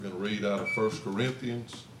read out of 1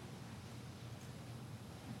 Corinthians.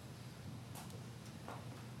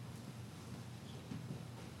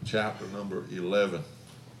 Chapter number 11.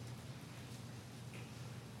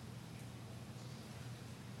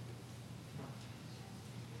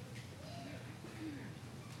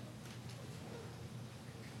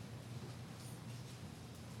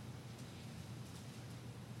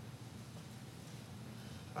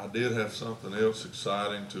 I did have something else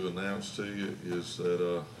exciting to announce to you, is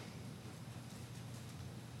that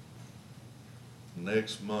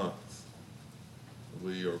next month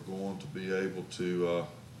we are going to be able to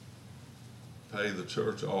pay the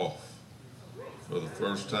church off. For the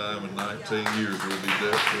first time in 19 years, we'll be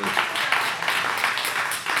debt free.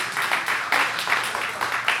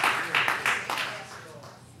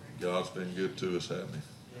 God's been good to us, hasn't he?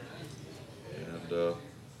 And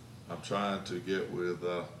I'm trying to get with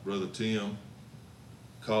Brother Tim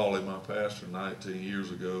Cawley, my pastor, 19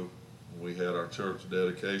 years ago when we had our church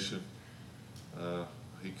dedication.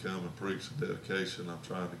 He come and preached the dedication. I'm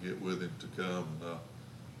trying to get with him to come, and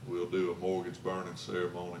we'll do a mortgage burning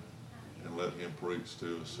ceremony and let him preach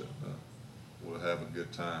to us, and we'll have a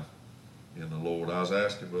good time in the Lord. I was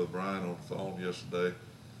asking Brother Brian on the phone yesterday.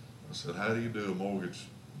 I said, how do you do a mortgage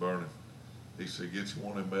burning? He said, get you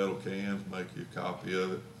one of them metal cans, make you a copy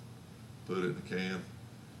of it, put it in the can,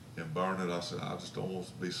 and burn it. I said, I just don't want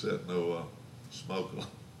to be setting no smoke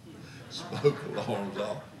alarms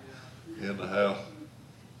off in the house.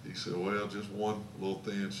 He said, well, just one little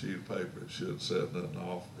thin sheet of paper. It shouldn't set nothing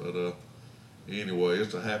off. But anyway,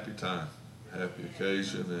 it's a happy time, happy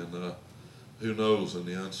occasion, and who knows, in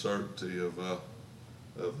the uncertainty of the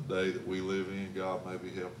day that we live in, God may be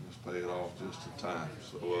helping us pay it off just in time.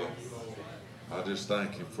 So I just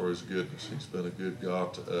thank him for his goodness. He's been a good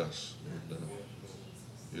God to us, and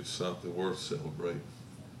it's something worth celebrating.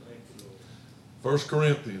 1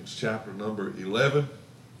 Corinthians chapter number 11.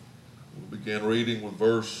 We'll begin reading with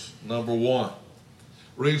verse number 1.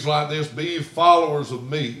 Reads like this: Be ye followers of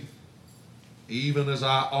me, even as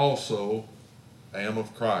I also am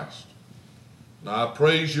of Christ. Now I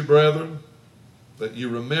praise you, brethren, that you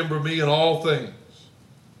remember me in all things,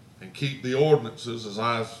 and keep the ordinances as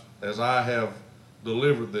I have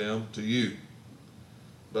delivered them to you.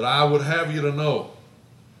 But I would have you to know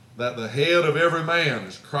that the head of every man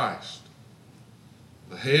is Christ.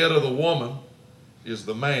 The head of the woman is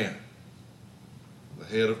the man. The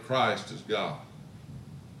head of Christ is God.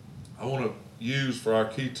 I want to use for our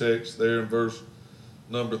key text there in verse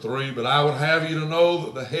number 3, but I would have you to know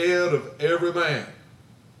that the head of every man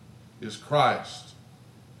is Christ.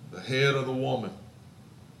 The head of the woman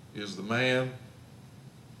is the man.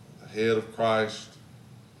 The head of Christ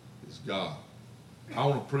is God. I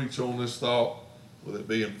want to preach on this thought, with it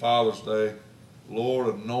being Father's Day.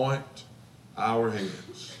 Lord, anoint our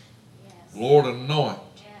heads. Yes. Lord, anoint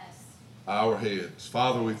our heads.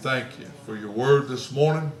 Father, we thank you for your word this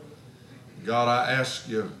morning. God, I ask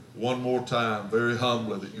you one more time, very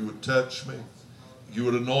humbly, that you would touch me. You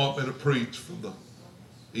would anoint me to preach from the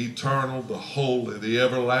eternal, the holy, the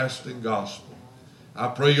everlasting gospel. I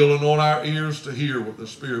pray you'll anoint our ears to hear what the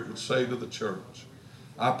Spirit would say to the church.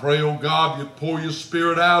 I pray, oh God, you'd pour your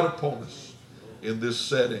Spirit out upon us in this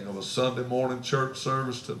setting of a Sunday morning church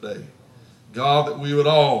service today. God, that we would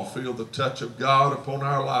all feel the touch of God upon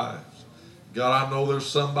our lives. God, I know there's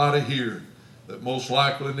somebody here that most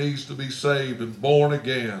likely needs to be saved and born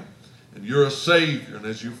again. And you're a Savior, and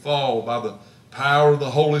as you fall by the power of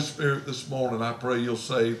the Holy Spirit this morning, I pray you'll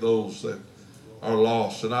save those that are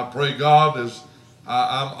lost. And I pray, God, as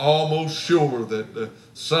I'm almost sure that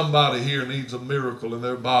somebody here needs a miracle in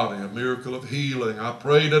their body, a miracle of healing. I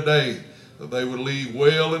pray today that they would leave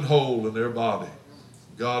well and whole in their body.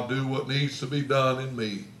 God, do what needs to be done in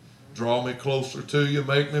me. Draw me closer to you.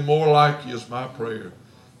 Make me more like you is my prayer.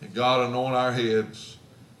 And God, anoint our heads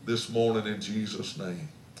this morning in Jesus' name.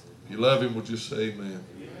 If you love him, would you say amen?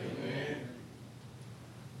 Amen.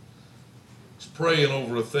 It's praying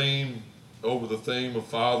over the theme of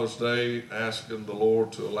Father's Day, asking the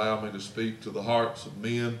Lord to allow me to speak to the hearts of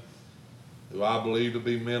men who I believe to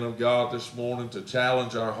be men of God this morning, to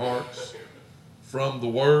challenge our hearts from the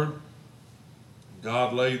Word.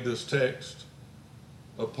 God laid this text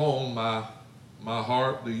upon my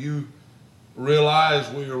heart. Do you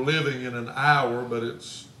realize we are living in an hour, but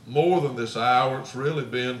it's more than this hour. It's really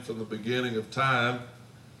been from the beginning of time,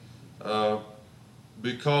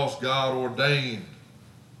 because God ordained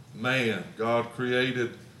man. God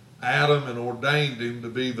created Adam and ordained him to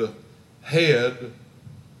be the head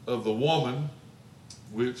of the woman,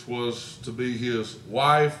 which was to be his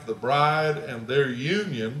wife, the bride, and their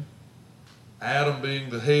union, Adam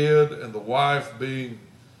being the head and the wife being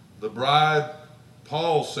The bride,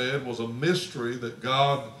 Paul said, was a mystery that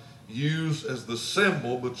God used as the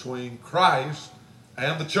symbol between Christ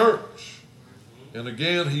and the church. And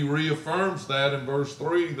again, he reaffirms that in verse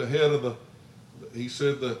 3, he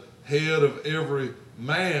said the head of every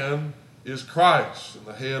man is Christ, and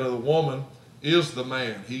the head of the woman is the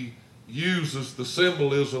man. He uses the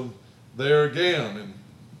symbolism there again. And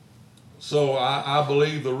so I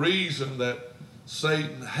believe the reason that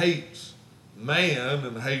Satan hates man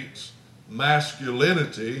and hates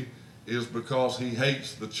masculinity is because he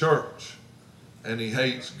hates the church and he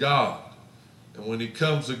hates God. And when he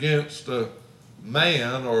comes against a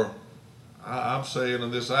man, or I'm saying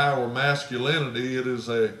in this hour masculinity, it is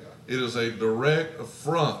a direct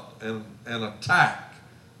affront and an attack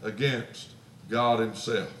against God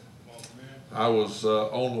himself. I was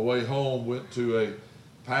on the way home, went to a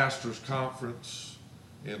pastor's conference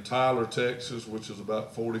in Tyler, Texas, which is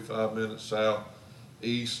about 45 minutes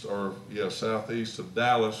southeast of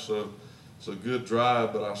Dallas. So it's a good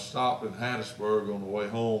drive, but I stopped in Hattiesburg on the way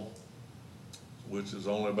home, which is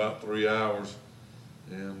only about 3 hours,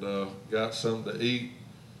 and got something to eat.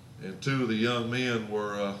 And two of the young men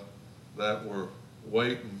that were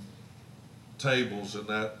waiting tables in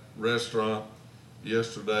that restaurant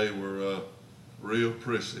yesterday were real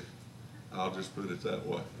prissy. I'll just put it that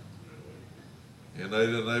way. And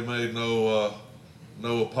they made no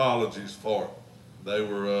apologies for it. They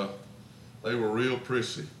were real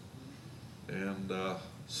prissy, and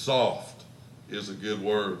soft is a good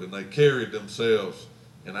word. And they carried themselves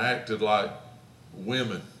and acted like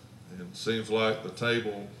women. And it seems like the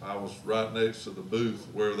table, I was right next to the booth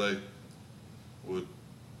where they would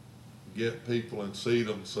get people and seat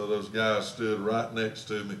them, so those guys stood right next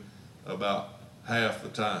to me about half the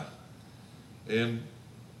time. And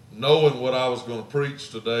knowing what I was going to preach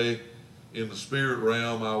today in the spirit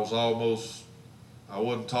realm, I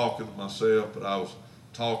wasn't talking to myself, but I was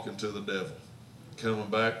talking to the devil. Coming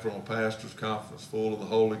back from a pastor's conference full of the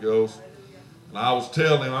Holy Ghost, and I was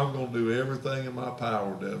telling him, I'm going to do everything in my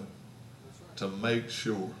power, devil, to make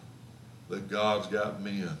sure that God's got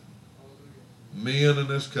men in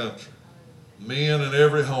this country, men in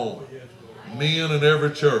every home, men in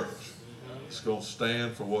every church. It's going to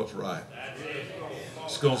stand for what's right.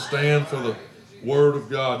 It's going to stand for the Word of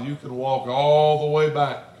God. You can walk all the way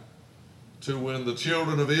back to when the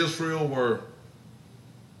children of Israel were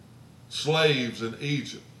slaves in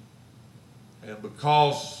Egypt. And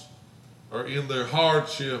because, or in their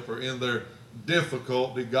hardship or in their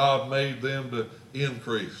difficulty, God made them to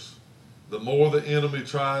increase. The more the enemy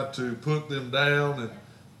tried to put them down and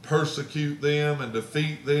persecute them and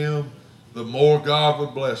defeat them, the more God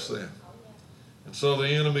would bless them. And so the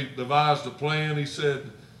enemy devised a plan. He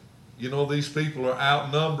said, these people are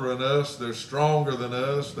outnumbering us. They're stronger than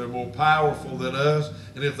us. They're more powerful than us.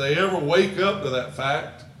 And if they ever wake up to that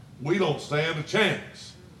fact, we don't stand a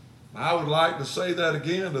chance. I would like to say that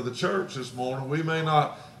again to the church this morning. We may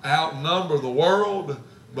not outnumber the world,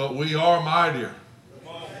 but we are mightier.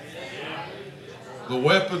 The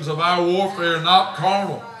weapons of our warfare are not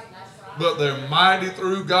carnal, but they're mighty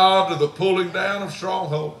through God to the pulling down of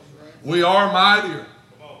strongholds. We are mightier.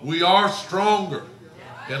 We are stronger.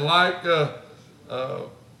 And like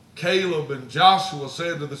Caleb and Joshua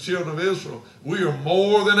said to the children of Israel, we are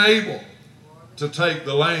more than able to take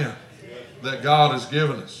the land that God has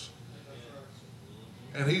given us.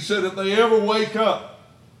 And he said if they ever wake up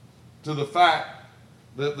to the fact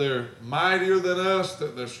that they're mightier than us,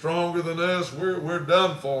 that they're stronger than us, we're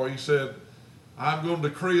done for. He said, I'm going to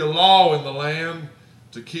decree a law in the land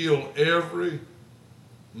to kill every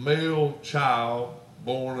male child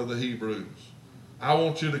born of the Hebrews. I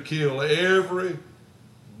want you to kill every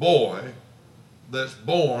boy that's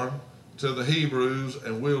born to the Hebrews,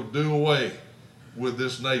 and we'll do away with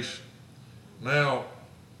this nation. Now,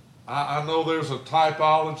 I know there's a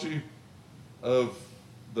typology of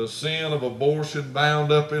the sin of abortion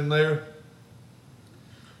bound up in there.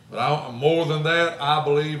 But more than that, I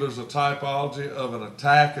believe there's a typology of an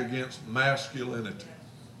attack against masculinity.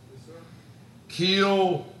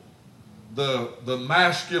 Kill the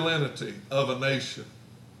masculinity of a nation.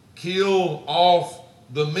 Kill off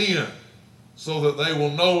the men so that they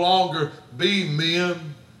will no longer be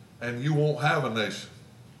men and you won't have a nation.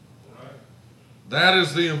 That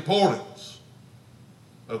is the importance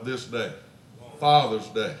of this day, Father's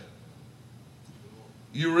Day.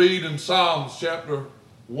 You read in Psalms chapter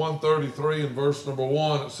 133 and verse number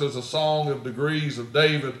 1, it says, a song of degrees of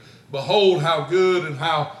David. Behold how good and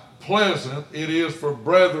how pleasant it is for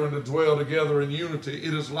brethren to dwell together in unity.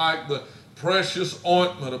 It is like the precious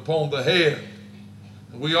ointment upon the head.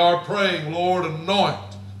 And we are praying, Lord, anoint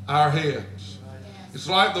our heads. It's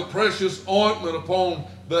like the precious ointment upon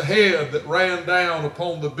the head that ran down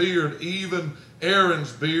upon the beard, even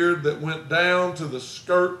Aaron's beard that went down to the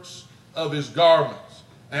skirts of his garments,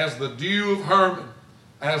 as the dew of Hermon,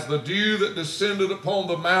 as the dew that descended upon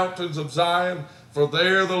the mountains of Zion. For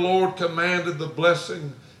there the Lord commanded the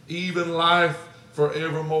blessing, even life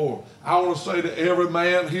forevermore. I want to say to every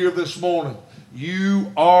man here this morning,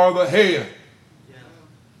 you are the head.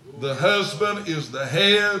 The husband is the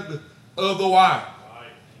head of the wife.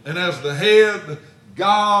 And as the head,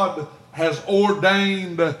 God has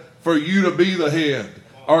ordained for you to be the head.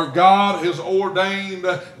 Or God has ordained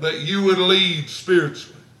that you would lead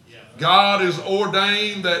spiritually. God has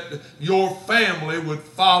ordained that your family would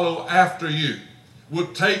follow after you,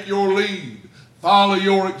 would take your lead, follow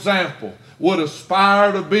your example, would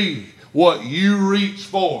aspire to be what you reach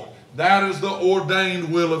for. That is the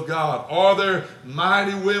ordained will of God. Are there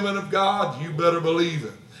mighty women of God? You better believe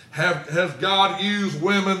it. Has God used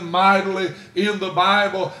women mightily in the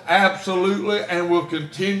Bible? Absolutely, and will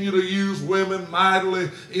continue to use women mightily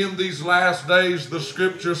in these last days. The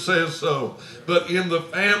Scripture says so. But in the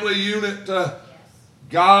family unit,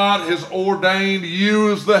 God has ordained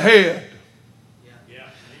you as the head.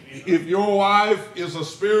 If your wife is a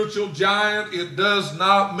spiritual giant, it does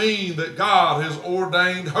not mean that God has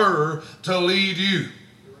ordained her to lead you.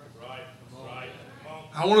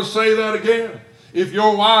 I want to say that again. If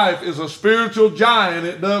your wife is a spiritual giant,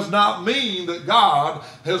 it does not mean that God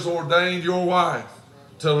has ordained your wife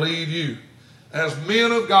to lead you. As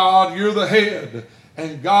men of God, you're the head,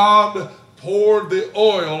 and God poured the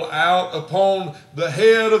oil out upon the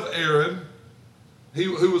head of Aaron,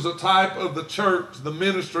 who was a type of the church, the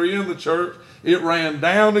ministry in the church. It ran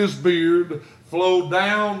down his beard, flowed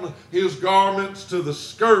down his garments to the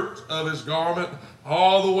skirt of his garment,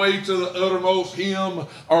 all the way to the uttermost hem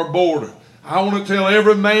or border. I want to tell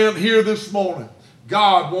every man here this morning,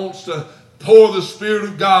 God wants to pour the Spirit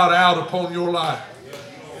of God out upon your life.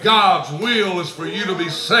 God's will is for you to be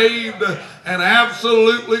saved and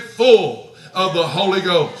absolutely full of the Holy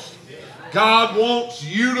Ghost. God wants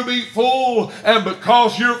you to be full, and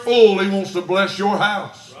because you're full, He wants to bless your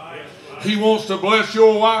house. He wants to bless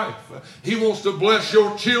your wife. He wants to bless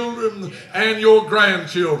your children and your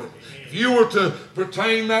grandchildren. If you were to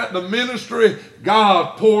pertain that to ministry,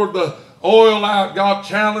 God poured the oil out. God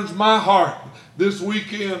challenged my heart this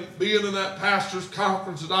weekend, being in that pastor's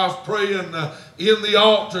conference that I was praying in the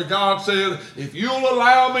altar. God said, if you'll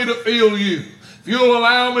allow me to fill you, if you'll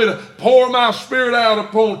allow me to pour my Spirit out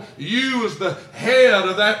upon you as the head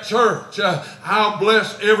of that church, I'll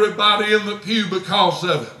bless everybody in the pew because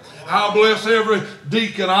of it. I'll bless every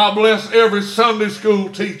deacon. I'll bless every Sunday school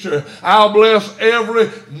teacher. I'll bless every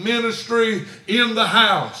ministry in the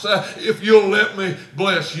house if you'll let me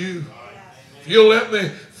bless you. If you'll let me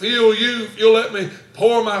fill you, if you'll let me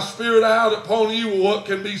pour my Spirit out upon you, what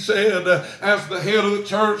can be said as the head of the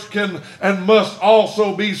church can and must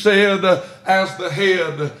also be said as the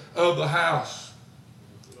head of the house.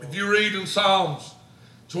 If you read in Psalms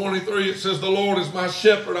 23, it says, the Lord is my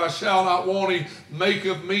shepherd, I shall not want. He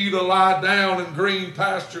maketh me to lie down in green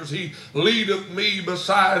pastures. He leadeth me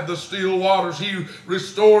beside the still waters. He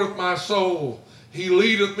restoreth my soul. He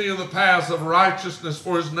leadeth me in the paths of righteousness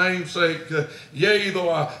for His name's sake. Yea, though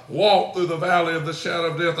I walk through the valley of the shadow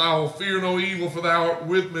of death, I will fear no evil, for Thou art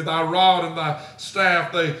with me. Thy rod and Thy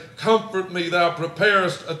staff, they comfort me. Thou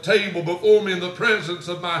preparest a table before me in the presence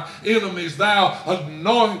of my enemies. Thou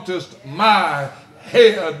anointest my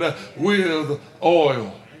head with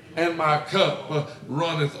oil, and my cup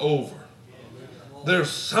runneth over. There's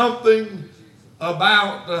something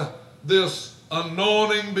about this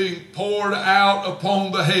anointing being poured out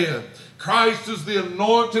upon the head. Christ is the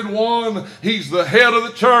anointed one. He's the head of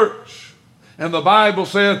the church. And the Bible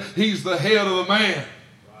said He's the head of the man.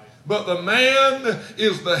 But the man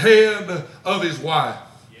is the head of his wife.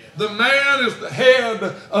 The man is the head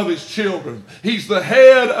of his children. He's the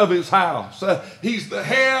head of his house. He's the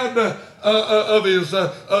head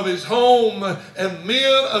of his home. And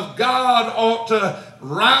men of God ought to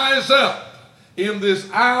rise up in this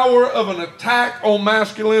hour of an attack on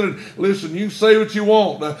masculinity. Listen, you say what you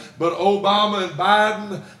want, but Obama and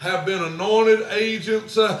Biden have been anointed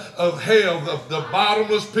agents of hell, the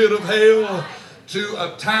bottomless pit of hell,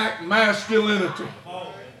 to attack masculinity.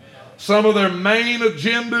 Some of their main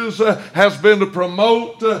agendas has been to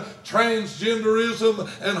promote transgenderism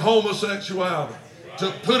and homosexuality,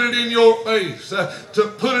 to put it in your face,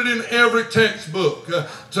 to put it in every textbook,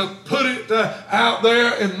 to put it out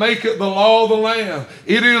there and make it the law of the land.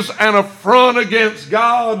 It is an affront against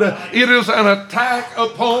God. It is an attack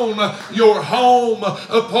upon your home,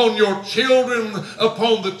 upon your children,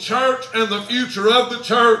 upon the church and the future of the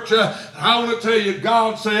church. I want to tell you,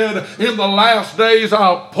 God said, in the last days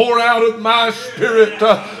I'll pour out of my Spirit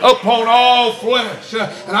upon all flesh.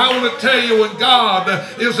 And I want to tell you, when God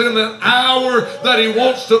is in an hour that He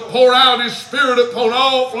wants to pour out His Spirit upon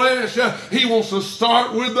all flesh, He wants to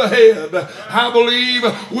start with the head. I believe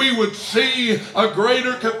we would see a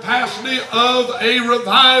greater capacity of a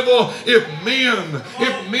revival if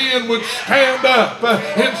men would stand up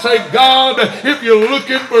and say, God, if you're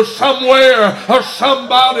looking for somewhere or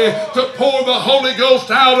somebody to pour the Holy Ghost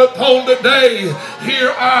out upon today,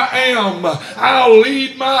 here I am. I'll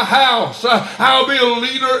lead my house. I'll be a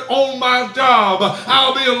leader on my job.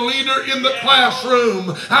 I'll be a leader in the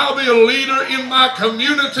classroom. I'll be a leader in my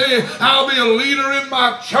community. I'll be a leader in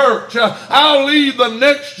my church. I'll lead the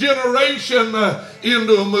next generation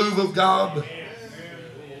into a move of God.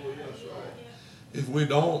 If we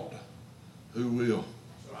don't, who will?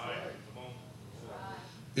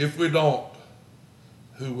 If we don't,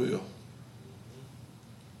 who will?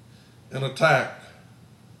 An attack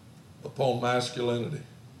upon masculinity.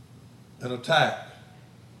 An attack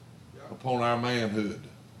upon our manhood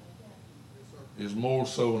is more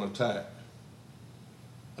so an attack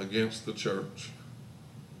against the church.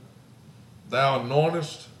 Thou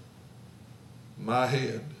anointest my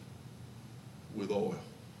head with oil.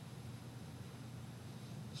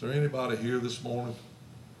 Is there anybody here this morning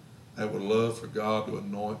that would love for God to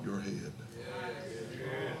anoint your head?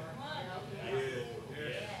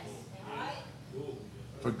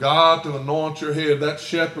 For God to anoint your head. That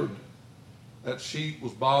shepherd, that sheep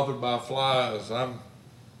was bothered by flies.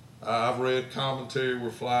 I've read commentary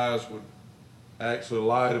where flies would actually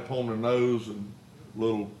light upon their nose and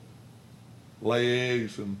little lay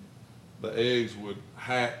eggs, and the eggs would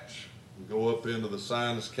hatch and go up into the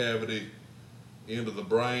sinus cavity, into the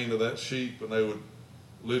brain of that sheep, and they would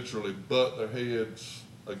literally butt their heads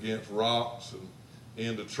against rocks and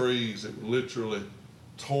into trees. It would literally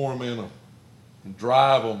torment them and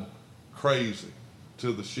drive them crazy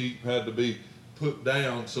till the sheep had to be put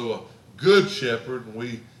down. So a good shepherd, and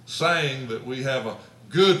we sang that we have a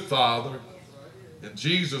good Father, and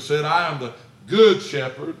Jesus said, I am the good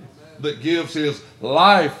shepherd that gives his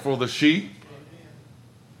life for the sheep.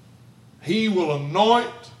 He will anoint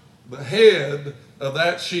the head of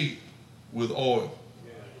that sheep with oil.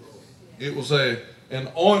 It was an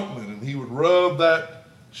ointment, and he would rub that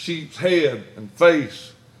sheep's head and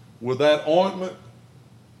face with that ointment,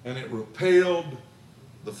 and it repelled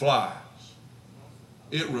the flies.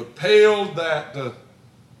 It repelled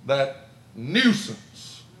that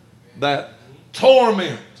nuisance, that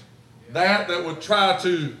torment, that would try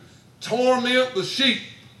to torment the sheep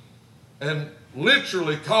and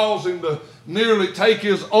literally cause him to nearly take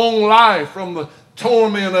his own life from the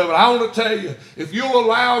torment of it. I want to tell you, if you'll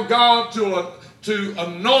allow God to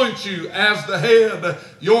anoint you as the head,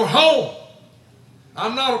 your home,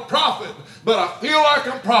 I'm not a prophet, but I feel like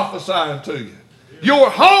I'm prophesying to you. Your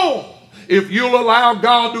home, if you'll allow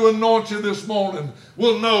God to anoint you this morning,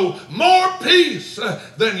 will know more peace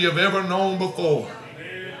than you've ever known before.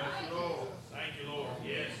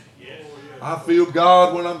 I feel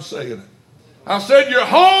God when I'm saying it. I said your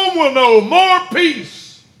home will know more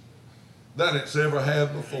peace than it's ever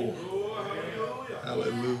had before.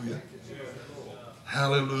 Hallelujah.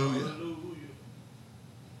 Hallelujah.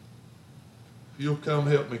 If you'll come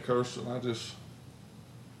help me, Kirsten, I just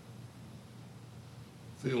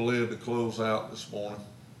feel led to close out this morning.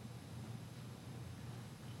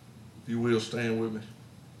 If you will, stand with me.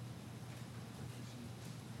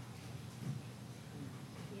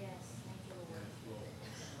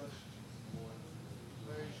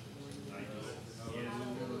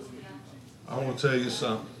 I want to tell you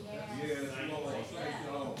something.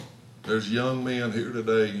 There's young men here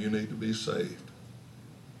today, and you need to be saved.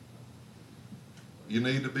 You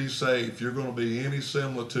need to be saved. If you're going to be any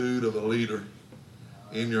similitude of a leader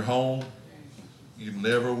in your home, you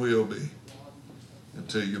never will be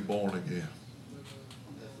until you're born again.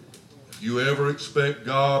 If you ever expect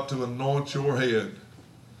God to anoint your head,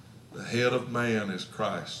 the head of man is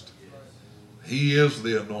Christ. He is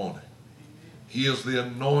the anointing. He is the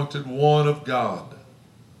anointed one of God.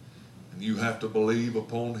 And you have to believe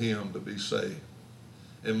upon him to be saved.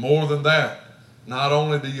 And more than that, not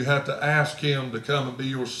only do you have to ask him to come and be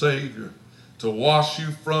your Savior, to wash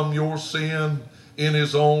you from your sin in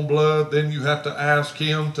his own blood, then you have to ask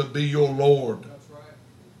him to be your Lord.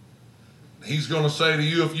 He's going to say to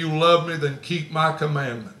you, if you love me, then keep my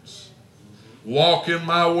commandments. Walk in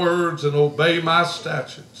my words and obey my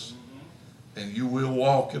statutes, and you will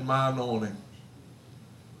walk in my anointing.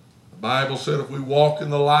 The Bible said if we walk in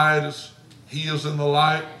the light as he is in the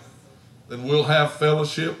light, then we'll have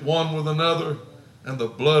fellowship one with another, and the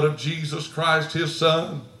blood of Jesus Christ, his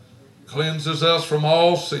Son, cleanses us from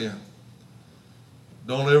all sin.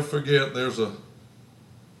 Don't ever forget there's a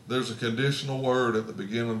conditional word at the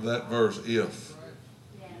beginning of that verse, if.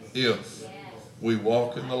 If we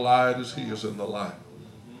walk in the light as he is in the light.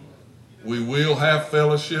 We will have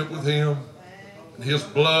fellowship with him, and his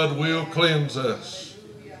blood will cleanse us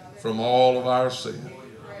from all of our sin.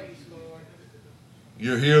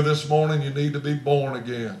 You're here this morning, you need to be born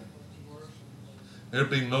again. There'd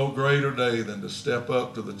be no greater day than to step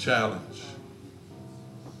up to the challenge.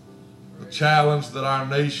 The challenge that our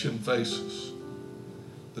nation faces.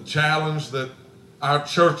 The challenge that our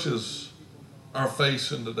churches are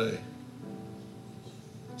facing today.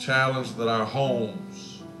 The challenge that our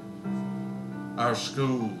homes, our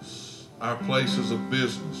schools, our places of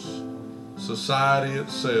business, society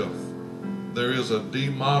itself, there is a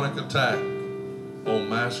demonic attack on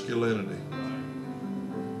masculinity.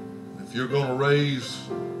 If you're going to raise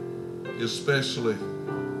especially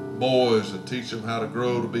boys and teach them how to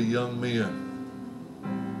grow to be young men,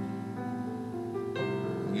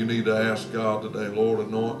 you need to ask God today, Lord,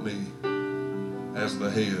 anoint me as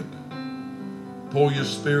the head. Pour your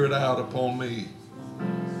spirit out upon me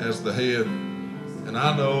as the head. And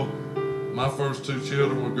I know my first two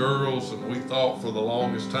children were girls, and we thought for the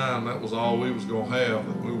longest time that was all we was going to have,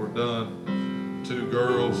 that we were done, 2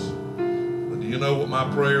 girls. But do you know what my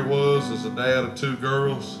prayer was as a dad of 2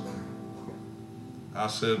 girls? I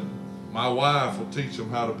said, my wife will teach them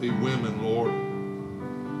how to be women, Lord.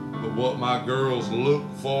 But what my girls look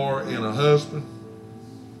for in a husband,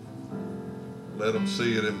 let them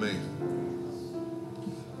see it in me.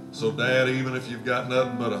 So, Dad, even if you've got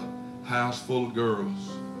nothing but a house full of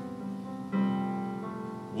girls,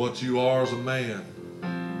 what you are as a man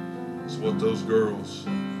is what those girls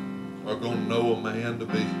are going to know a man to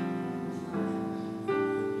be.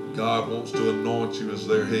 God wants to anoint you as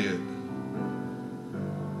their head.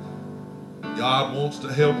 God wants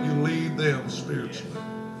to help you lead them spiritually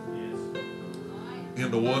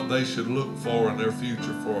into what they should look for in their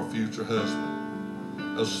future for a future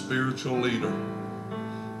husband. A spiritual leader.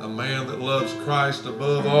 A man that loves Christ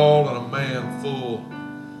above all, and a man full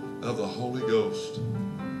of the Holy Ghost.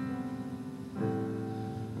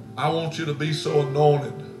 I want you to be so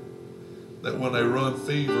anointed that when they run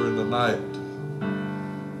fever in the night,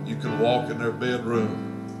 you can walk in their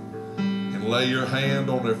bedroom and lay your hand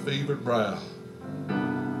on their fevered brow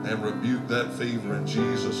and rebuke that fever in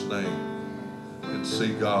Jesus' name and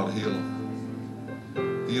see God heal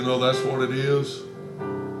them. You know that's what it is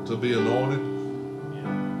to be anointed.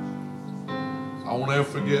 I won't ever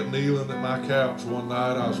forget kneeling at my couch one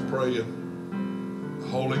night. I was praying. The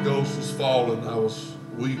Holy Ghost was falling. I was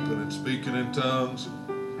weeping and speaking in tongues.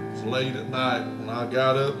 It was late at night. When I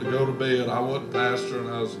got up to go to bed, I wasn't pastor, and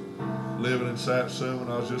I was living in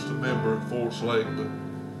Satsuma. I was just a member at Forts Lake. But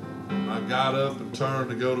when I got up and turned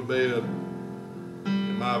to go to bed,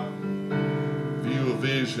 in my view of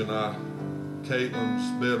vision,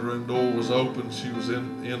 Caitlin's bedroom door was open. She was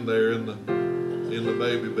in there in the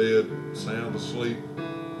baby bed, sound asleep.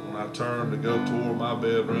 When I turned to go toward my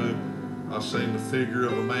bedroom, I seen the figure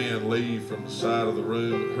of a man leave from the side of the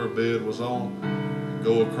room that her bed was on, and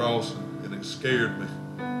go across, and it scared me.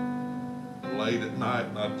 Late at night,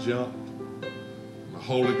 and I jumped. The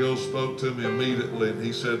Holy Ghost spoke to me immediately, and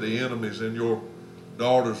he said, the enemy's in your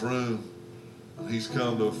daughter's room, and he's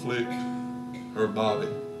come to afflict her body.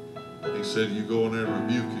 He said, you go in there and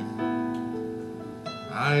rebuke him.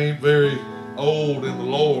 I ain't very old in the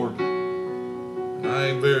Lord, and I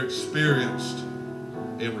ain't very experienced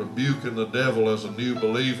in rebuking the devil as a new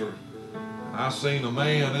believer. And I seen a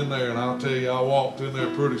man in there, and I'll tell you, I walked in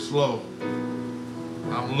there pretty slow.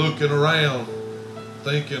 I'm looking around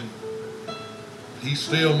thinking he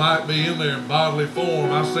still might be in there in bodily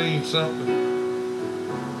form. I seen something.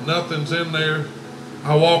 Nothing's in there.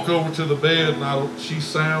 I walk over to the bed, and she's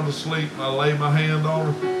sound asleep, and I lay my hand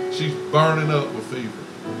on her. She's burning up with fever,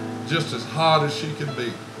 just as hot as she can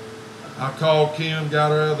be. I called Kim,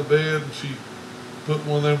 got her out of the bed, and she put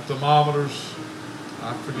one of them thermometers.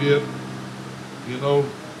 I forget, she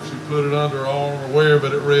put it under her arm or where,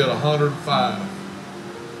 but it read 105.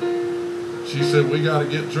 She said, we got to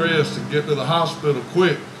get dressed and get to the hospital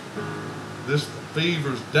quick. This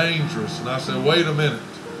fever's dangerous. And I said, wait a minute.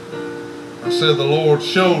 I said, the Lord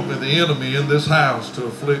showed me the enemy in this house to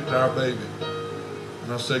afflict our baby. And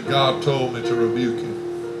And I said, God told me to rebuke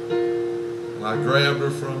him. And I grabbed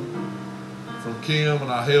her from Kim,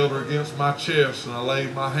 and I held her against my chest, and I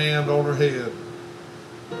laid my hand on her head.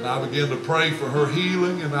 And I began to pray for her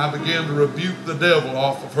healing, and I began to rebuke the devil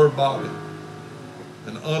off of her body.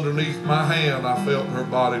 And underneath my hand, I felt her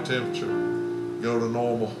body temperature go to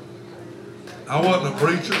normal. I wasn't a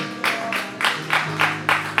preacher.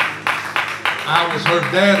 I was her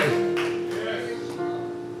daddy.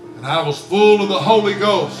 And I was full of the Holy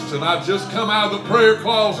Ghost. And I'd just come out of the prayer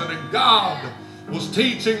closet, and God was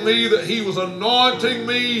teaching me that he was anointing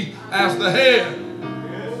me as the head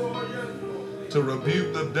to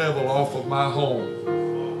rebuke the devil off of my home.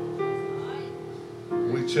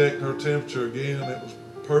 We checked her temperature again. It was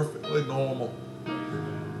perfectly normal.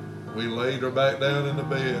 We laid her back down in the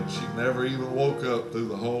bed. She never even woke up through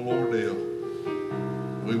the whole ordeal.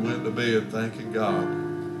 We went to bed thanking God.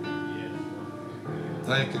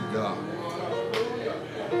 Thanking God.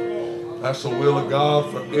 That's the will of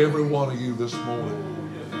God for every one of you this morning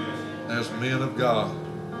as men of God.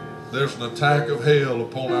 There's an attack of hell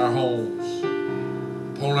upon our homes,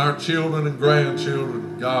 upon our children and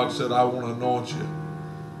grandchildren. God said, I want to anoint you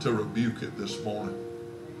to rebuke it this morning.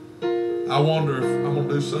 I wonder if I'm going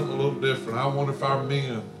to do something a little different. I wonder if our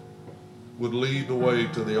men would lead the way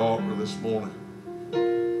to the altar this morning.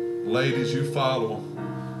 Ladies, you follow them.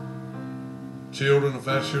 Children, if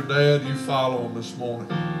that's your dad, you follow them this morning.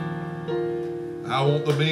 I want the men